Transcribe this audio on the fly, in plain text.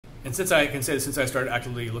And since I can say that since I started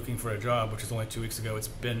actively looking for a job, which is only 2 weeks ago, it's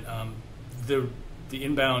been the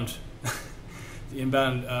inbound the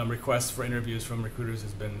inbound requests for interviews from recruiters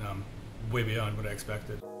has been way beyond what I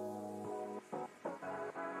expected.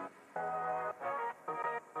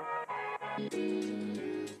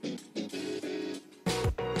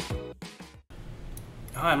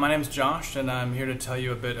 Hi, my name is Josh, and I'm here to tell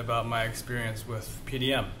you a bit about my experience with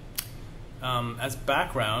PDM. As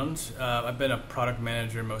background, I've been a product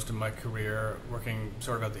manager most of my career, working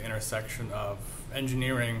sort of at the intersection of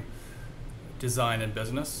engineering, design, and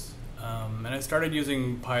business. And I started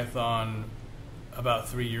using Python about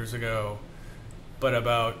 3 years ago, but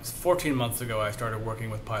about 14 months ago I started working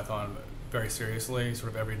with Python very seriously,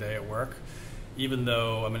 sort of every day at work, even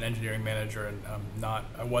though I'm an engineering manager and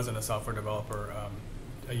I wasn't a software developer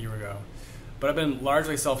a year ago. But I've been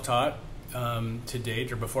largely self-taught to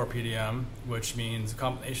date, or before PDM, which means a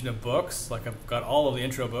combination of books. Like I've got all of the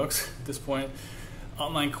intro books at this point,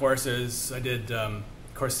 online courses. I did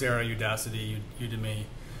Coursera, Udacity, Udemy,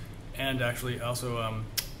 and actually also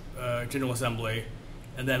General Assembly,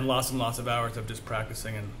 and then lots and lots of hours of just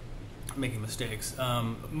practicing and making mistakes.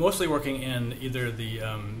 Mostly working in either the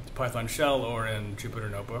Python shell or in Jupyter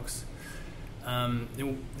notebooks.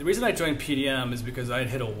 The reason I joined PDM is because I had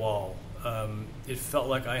hit a wall. It felt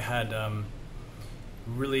like I had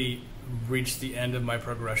really reached the end of my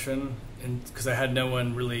progression, and because I had no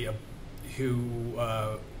one really who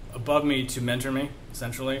above me to mentor me,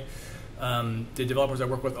 essentially. The developers I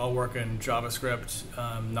work with all work in JavaScript,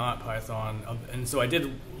 not Python, and so I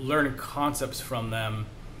did learn concepts from them,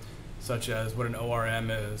 such as what an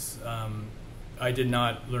ORM is. I did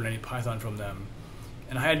not learn any Python from them.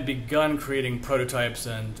 And I had begun creating prototypes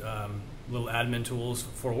and little admin tools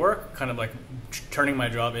for work, kind of like turning my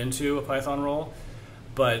job into a Python role.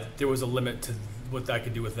 But there was a limit to what I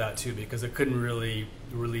could do with that too, because I couldn't really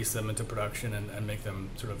release them into production and make them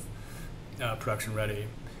sort of production ready.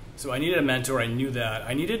 So I needed a mentor. I knew that.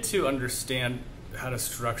 I needed to understand how to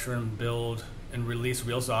structure and build and release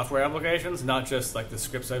real software applications, not just like the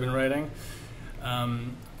scripts I've been writing.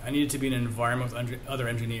 I needed to be in an environment with other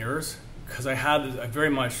engineers, because I very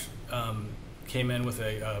much came in with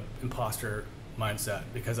a imposter mindset,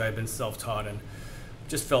 because I had been self-taught and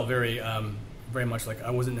just felt very much like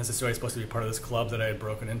I wasn't necessarily supposed to be part of this club that I had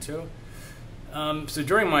broken into. So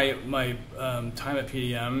during my time at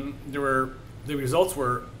PDM, the results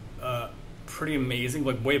were pretty amazing,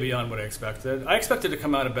 like way beyond what I expected. I expected to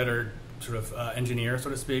come out a better sort of engineer, so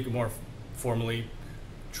to speak, more formally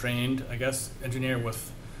trained, I guess, engineer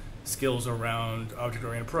with skills around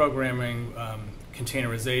object-oriented programming,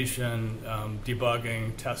 containerization,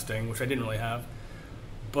 debugging, testing, which I didn't really have.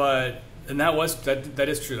 And that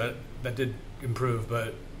is true. That did improve.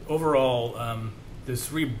 But overall, there's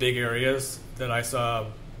 3 big areas that I saw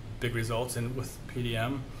big results in with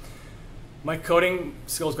PDM. My coding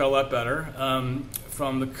skills got a lot better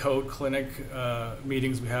from the code clinic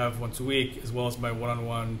meetings we have once a week, as well as my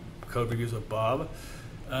one-on-one code reviews with Bob.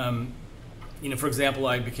 For example,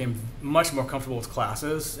 I became much more comfortable with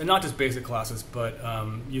classes, and not just basic classes, but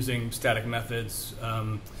using static methods,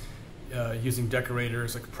 using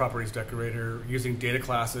decorators like properties decorator, using data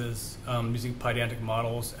classes, using pydantic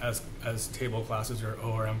models as table classes or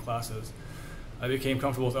ORM classes. I became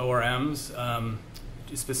comfortable with ORMs,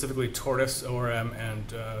 specifically Tortoise ORM and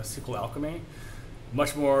SQL Alchemy.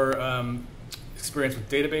 Much more experience with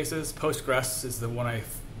databases. Postgres is the one I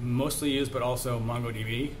mostly use, but also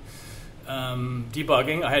MongoDB.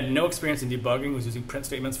 Debugging. I had no experience in debugging. I was using print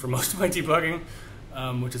statements for most of my debugging,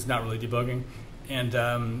 which is not really debugging. And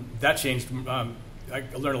that changed. I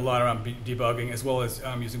learned a lot around debugging, as well as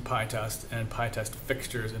using PyTest and PyTest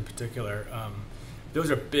fixtures in particular. Those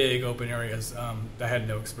are big open areas that I had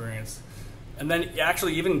no experience. And then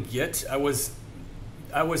actually even Git, I was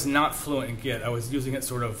not fluent in Git. I was using it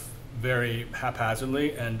sort of very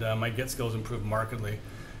haphazardly, and my Git skills improved markedly.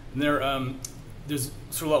 And there's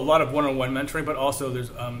sort of a lot of one-on-one mentoring, but also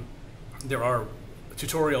there are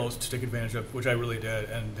tutorials to take advantage of, which I really did,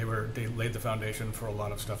 and they laid the foundation for a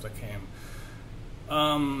lot of stuff that came.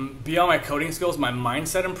 Beyond my coding skills, my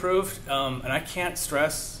mindset improved, and I can't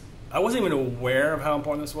stress. I wasn't even aware of how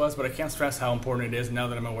important this was, but I can't stress how important it is now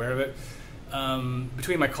that I'm aware of it.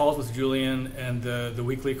 Between my calls with Julian and the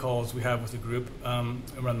weekly calls we have with the group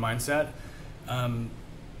around mindset,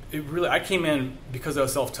 I came in because I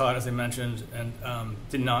was self-taught, as I mentioned, and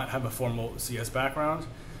did not have a formal CS background.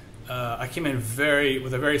 I came in with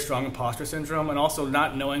a very strong imposter syndrome, and also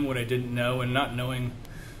not knowing what I didn't know, and not knowing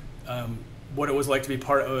what it was like to be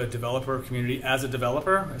part of a developer community as a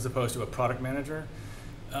developer, as opposed to a product manager.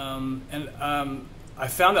 I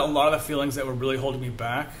found that a lot of the feelings that were really holding me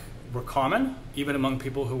back were common, even among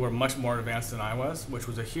people who were much more advanced than I was, which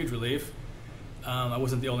was a huge relief. I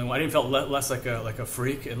wasn't the only one. I didn't feel less like a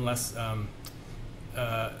freak and less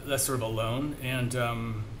less sort of alone. And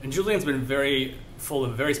Julian's been very full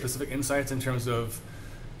of very specific insights in terms of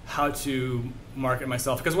how to market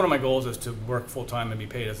myself, because one of my goals is to work full time and be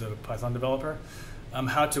paid as a Python developer.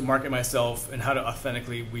 How to market myself and how to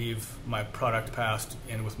authentically weave my product past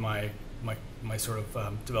in with my sort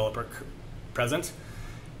of developer present.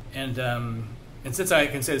 And since I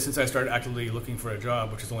can say that since I started actively looking for a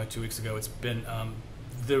job, which is only 2 weeks ago, it's been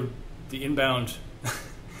the inbound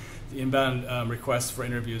the inbound requests for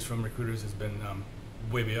interviews from recruiters has been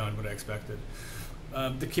way beyond what I expected.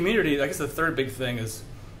 The community, I guess the third big thing is,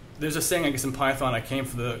 there's a saying, I guess, in Python, I came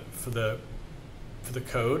for the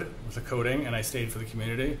code, with the coding, and I stayed for the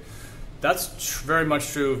community. That's very much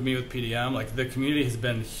true of me with PDM. Like, the community has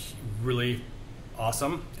been really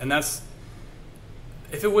awesome, and that's,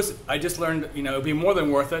 if it was, I just learned, it would be more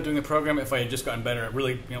than worth it doing the program if I had just gotten better,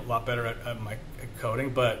 really, a lot better at my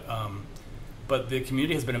coding. But the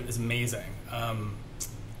community is amazing.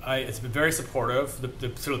 It's been very supportive.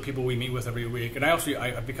 The sort of people we meet with every week, and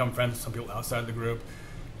I've become friends with some people outside the group,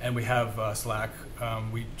 and we have Slack.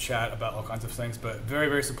 We chat about all kinds of things, but very,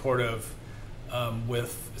 very supportive.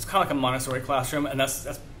 It's kind of like a Montessori classroom, and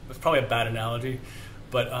that's probably a bad analogy,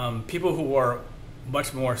 but people who are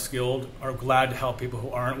much more skilled are glad to help people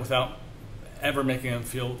who aren't, without ever making them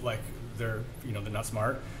feel like they're not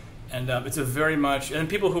smart. And it's a very much, and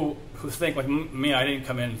people who think like me, I didn't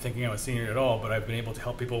come in thinking I was senior at all, but I've been able to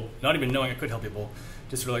help people, not even knowing I could help people,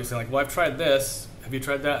 just really saying like, well, I've tried this, have you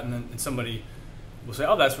tried that? And then somebody will say,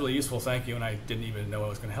 oh, that's really useful, thank you, and I didn't even know I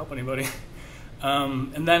was going to help anybody.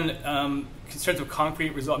 And then in terms of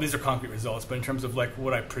concrete results, these are concrete results, but in terms of like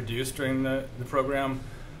what I produced during the program,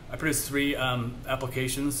 I produced 3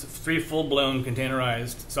 applications, 3 full-blown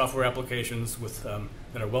containerized software applications with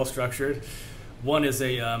that are well-structured. One is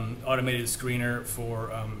a automated screener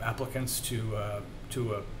for applicants to a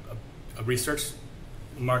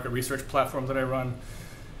market research platform that I run,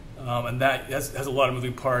 and that has a lot of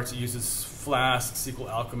moving parts. It uses Flask, SQL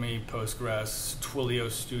Alchemy, Postgres, Twilio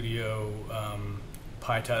Studio,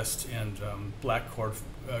 PyTest, and black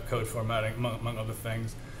code formatting, among other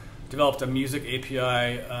things. Developed a music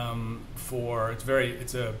API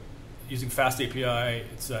using Fast API.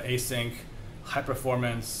 It's async, high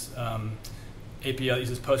performance API that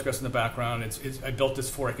uses Postgres in the background. I built this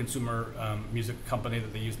for a consumer music company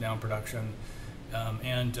that they use now in production,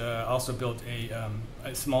 and also built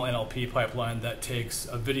a small NLP pipeline that takes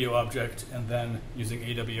a video object and then, using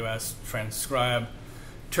AWS Transcribe,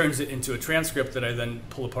 turns it into a transcript that I then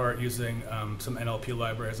pull apart using some NLP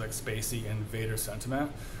libraries like Spacey and Vader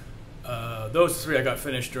Sentiment. Those 3 I got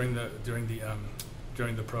finished during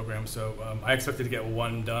the program, so I expected to get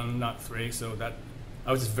 1 done, not 3. So that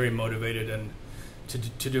I was just very motivated and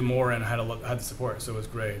to do more, and had the support, so it was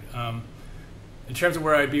great. In terms of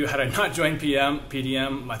where I'd be had I not joined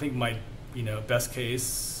PDM, I think my best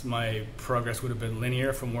case, my progress would have been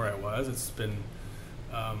linear from where I was. It's been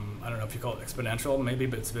I don't know if you call it exponential, maybe,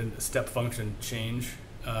 but it's been a step function change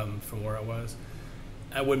from where I was.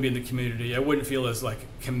 I wouldn't be in the community. I wouldn't feel as like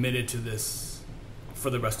committed to this for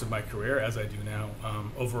the rest of my career as I do now.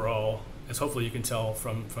 Overall, as hopefully you can tell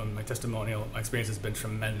from my testimonial, my experience has been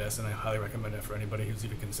tremendous, and I highly recommend it for anybody who's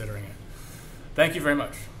even considering it. Thank you very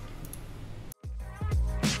much.